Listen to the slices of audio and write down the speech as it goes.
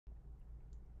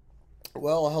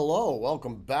Well, hello.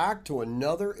 Welcome back to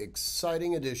another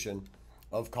exciting edition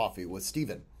of Coffee with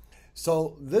Stephen.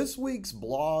 So, this week's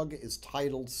blog is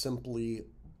titled simply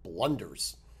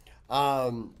Blunders.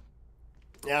 Um,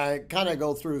 I kind of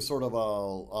go through sort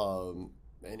of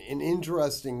an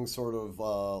interesting sort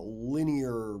of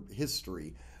linear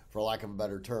history, for lack of a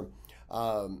better term.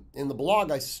 In the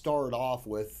blog, I start off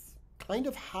with kind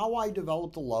of how I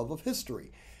developed a love of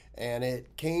history. And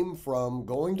it came from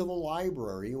going to the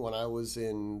library when I was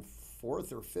in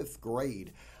fourth or fifth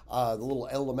grade, the little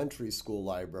elementary school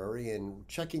library, and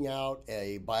checking out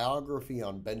a biography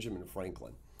on Benjamin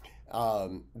Franklin.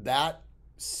 That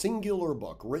singular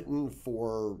book, written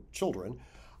for children,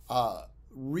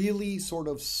 really sort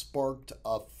of sparked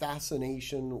a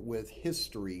fascination with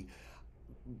history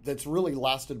that's really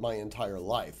lasted my entire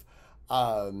life.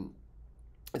 Um,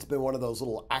 it's been one of those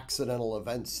little accidental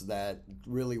events that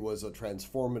really was a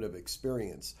transformative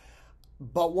experience.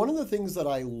 But one of the things that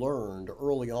I learned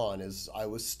early on as I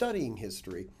was studying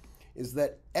history is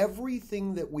that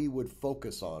everything that we would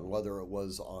focus on, whether it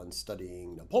was on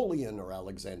studying Napoleon or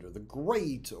Alexander the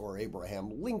Great or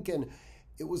Abraham Lincoln,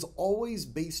 it was always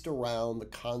based around the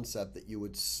concept that you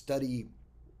would study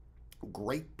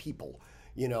great people,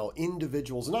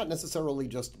 individuals, not necessarily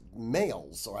just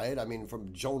males, right? I mean,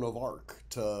 from Joan of Arc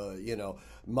to,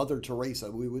 Mother Teresa,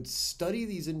 we would study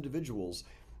these individuals.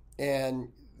 And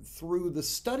through the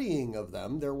studying of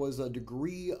them, there was a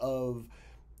degree of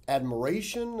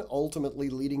admiration, ultimately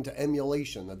leading to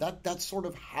emulation. That's sort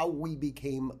of how we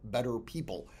became better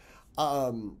people.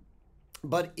 Um,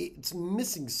 but it's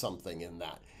missing something in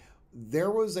that.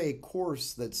 There was a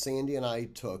course that Sandy and I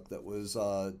took that was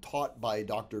taught by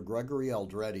Dr. Gregory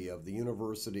Aldretti of the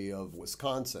University of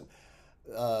Wisconsin,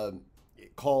 uh,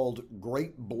 called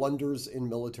Great Blunders in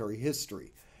Military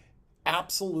History.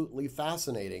 Absolutely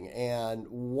fascinating. And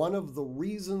one of the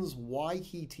reasons why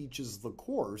he teaches the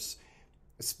course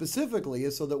specifically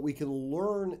is so that we can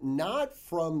learn not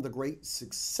from the great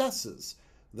successes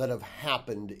that have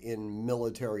happened in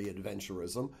military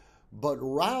adventurism, but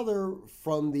rather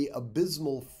from the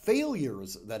abysmal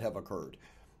failures that have occurred.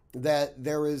 That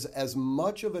there is as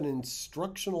much of an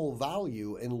instructional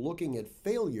value in looking at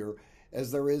failure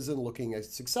as there is in looking at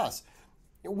success.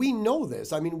 We know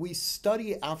this. I mean, we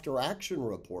study after action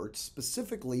reports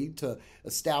specifically to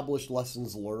establish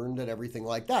lessons learned and everything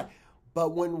like that.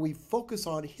 But when we focus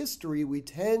on history, we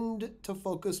tend to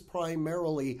focus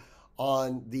primarily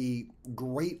on the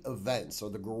great events or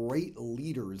the great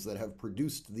leaders that have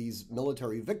produced these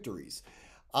military victories.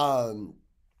 Um,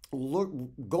 look,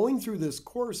 Going through this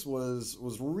course was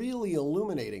really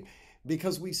illuminating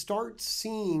because we start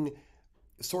seeing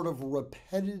sort of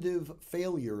repetitive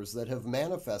failures that have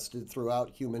manifested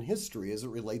throughout human history as it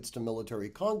relates to military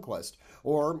conquest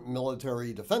or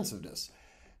military defensiveness.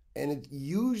 And it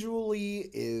usually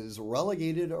is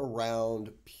relegated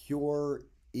around pure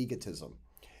egotism,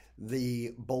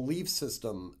 the belief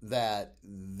system that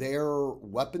their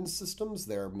weapon systems,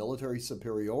 their military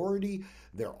superiority,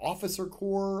 their officer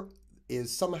corps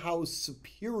is somehow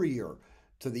superior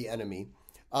to the enemy,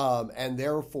 and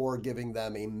therefore giving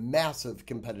them a massive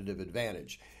competitive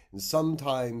advantage. And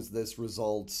sometimes this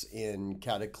results in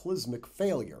cataclysmic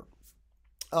failure.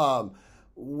 Um,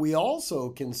 we also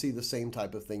can see the same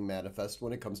type of thing manifest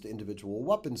when it comes to individual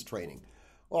weapons training.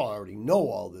 Well, I already know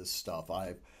all this stuff.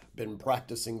 I've been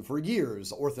practicing for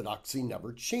years. Orthodoxy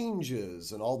never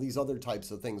changes, and all these other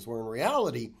types of things, where in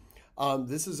reality,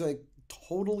 this is a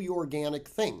totally organic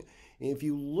thing. If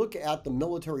you look at the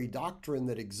military doctrine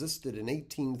that existed in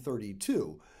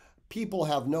 1832, people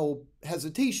have no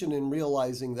hesitation in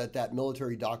realizing that that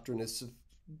military doctrine is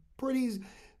pretty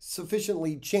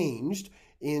sufficiently changed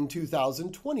in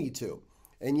 2022.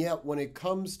 And yet, when it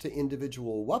comes to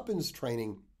individual weapons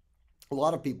training, a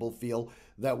lot of people feel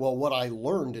that, well, what I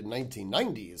learned in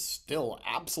 1990 is still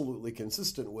absolutely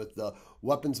consistent with the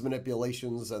weapons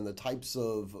manipulations and the types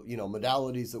of,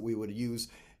 modalities that we would use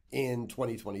in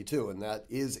 2022. And that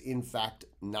is, in fact,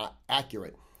 not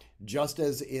accurate. Just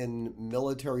as in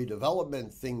military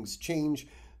development, things change,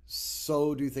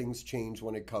 so do things change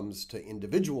when it comes to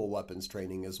individual weapons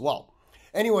training as well.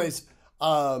 Anyways,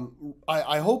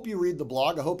 I hope you read the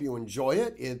blog. I hope you enjoy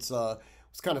it. It's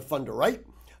kind of fun to write.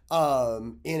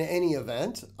 In any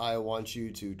event, I want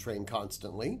you to train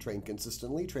constantly, train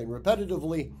consistently, train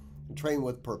repetitively, and train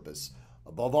with purpose.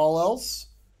 Above all else,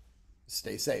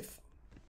 stay safe.